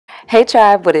Hey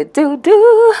tribe, what it do?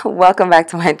 Welcome back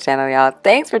to my channel, y'all.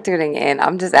 Thanks for tuning in.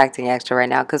 I'm just acting extra right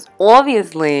now because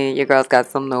obviously your girl's got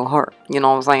some new hurt. You know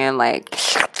what I'm saying? Like,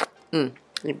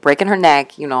 breaking her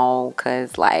neck, you know,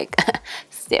 because like,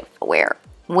 stiff. Where?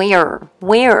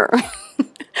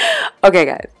 Okay,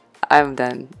 guys, I'm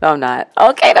done. No, I'm not.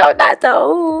 Okay, no, I'm not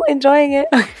though. Enjoying it.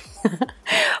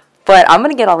 But I'm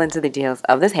going to get all into the details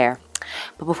of this hair.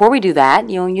 But before we do that,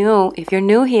 if you're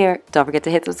new here, don't forget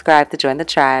to hit subscribe to join the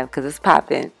tribe because it's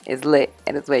popping, it's lit,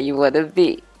 and it's where you want to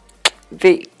be.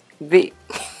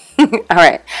 All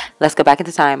right, let's go back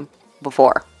into time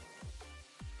before.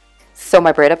 So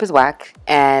my braid up is whack,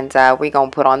 and we're going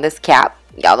to put on this cap.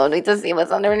 Y'all don't need to see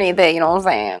what's underneath it, you know what I'm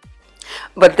saying?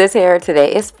 But this hair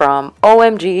today is from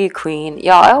OMGqueen.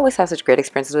 Y'all, I always have such great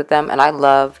experiences with them, and I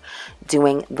love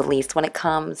doing the least when it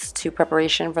comes to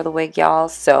preparation for the wig, y'all.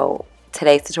 So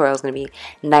today's tutorial is going to be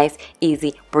nice,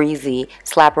 easy, breezy,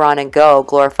 slap her on and go,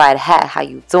 glorified hat. How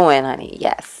you doing, honey?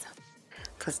 Yes.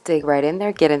 Let's dig right in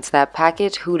there, get into that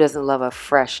package. Who doesn't love a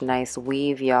fresh, nice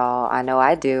weave, y'all? I know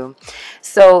I do.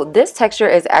 So this texture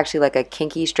is actually like a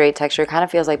kinky straight texture. It kind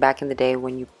of feels like back in the day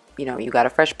when you got a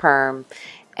fresh perm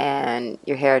and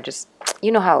your hair just,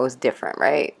 you know how it was different,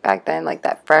 right? Back then, like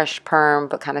that fresh perm,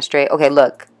 but kind of straight. Okay,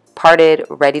 look, parted,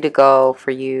 ready to go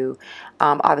for you.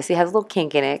 Obviously has a little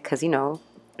kink in it because, you know,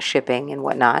 shipping and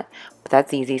whatnot, but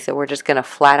that's easy. So we're just going to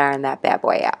flat iron that bad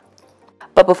boy out.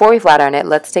 But before we flat iron it,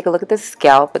 let's take a look at the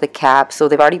scalp with the cap. So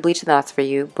they've already bleached the knots for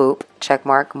you. Boop, check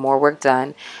mark, more work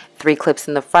done. 3 clips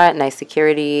in the front, nice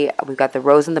security. We've got the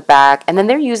rose in the back. And then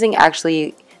they're using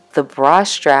actually the bra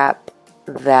strap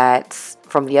that's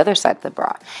from the other side of the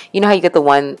bra. You know how you get the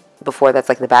one before that's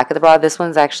like the back of the bra? This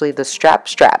one's actually the strap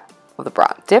of the bra.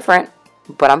 Different,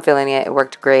 but I'm feeling it. It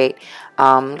worked great.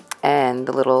 And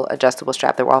the little adjustable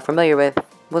strap that we're all familiar with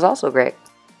was also great.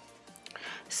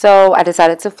 So I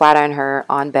decided to flat iron her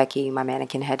on Becky, my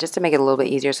mannequin head, just to make it a little bit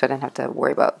easier so I didn't have to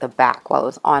worry about the back while it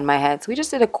was on my head. So we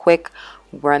just did a quick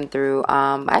run through.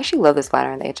 I actually love this flat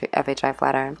iron, the FHI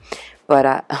flat iron,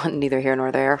 but neither here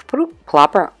nor there.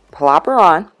 Plop her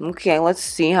on. Okay, let's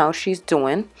see how she's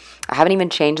doing. I haven't even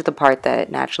changed the part that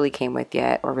it naturally came with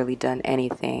yet or really done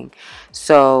anything.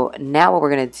 So now what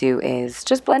we're going to do is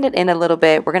just blend it in a little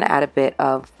bit. We're going to add a bit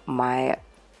of my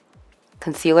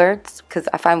concealer because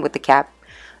I find with the cap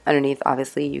underneath,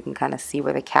 obviously you can kind of see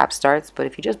where the cap starts, but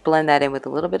if you just blend that in with a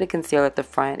little bit of concealer at the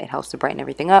front, it helps to brighten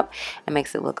everything up and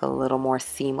makes it look a little more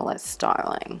seamless,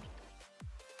 darling.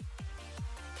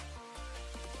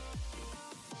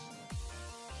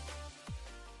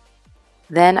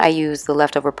 Then I use the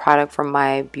leftover product from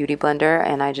my beauty blender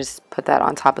and I just put that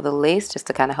on top of the lace just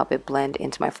to kind of help it blend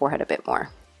into my forehead a bit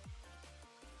more.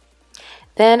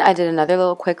 Then I did another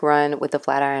little quick run with the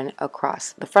flat iron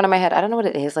across the front of my head. I don't know what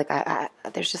it is. Like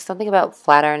there's just something about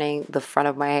flat ironing the front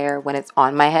of my hair when it's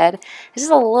on my head. It's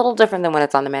just a little different than when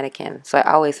it's on the mannequin. So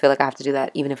I always feel like I have to do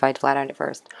that even if I flat ironed it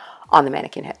first on the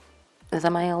mannequin head.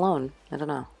 Am I alone? I don't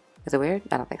know. Is it weird?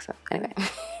 I don't think so. Anyway.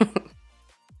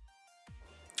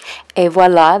 Et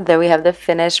voila, there we have the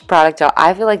finished product, y'all.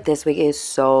 I feel like this wig is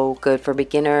so good for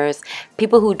beginners,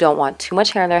 people who don't want too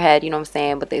much hair in their head, you know what I'm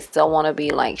saying, but they still want to be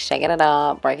like shaking it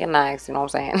up, breaking necks, you know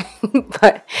what I'm saying,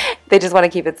 but they just want to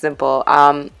keep it simple.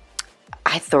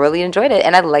 I thoroughly enjoyed it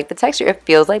and I like the texture. It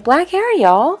feels like black hair,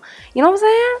 y'all. You know what I'm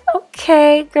saying?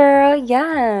 Okay, girl.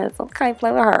 Yes. Okay,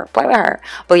 play with her. Play with her.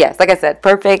 But yes, like I said,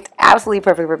 perfect. Absolutely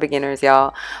perfect for beginners,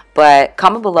 y'all. But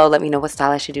comment below. Let me know what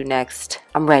style I should do next.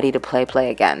 I'm ready to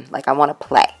play again. Like, I want to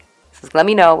play. So let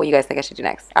me know what you guys think I should do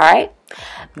next. All right?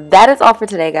 That is all for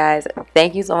today, guys.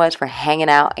 Thank you so much for hanging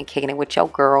out and kicking it with your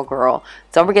girl.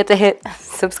 Don't forget to hit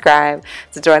subscribe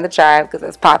to join the tribe because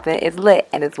it's popping, it's lit,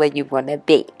 and it's where you want to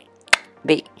be.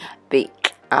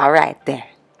 All right, there.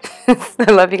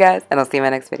 I love you guys, and I'll see you in my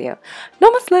next video.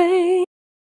 Namaste.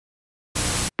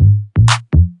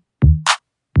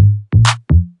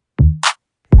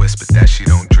 Whispered that she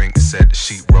don't drink, set the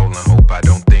sheet rolling. Hope I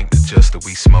don't think that just that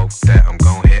we smoke that I'm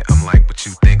gon'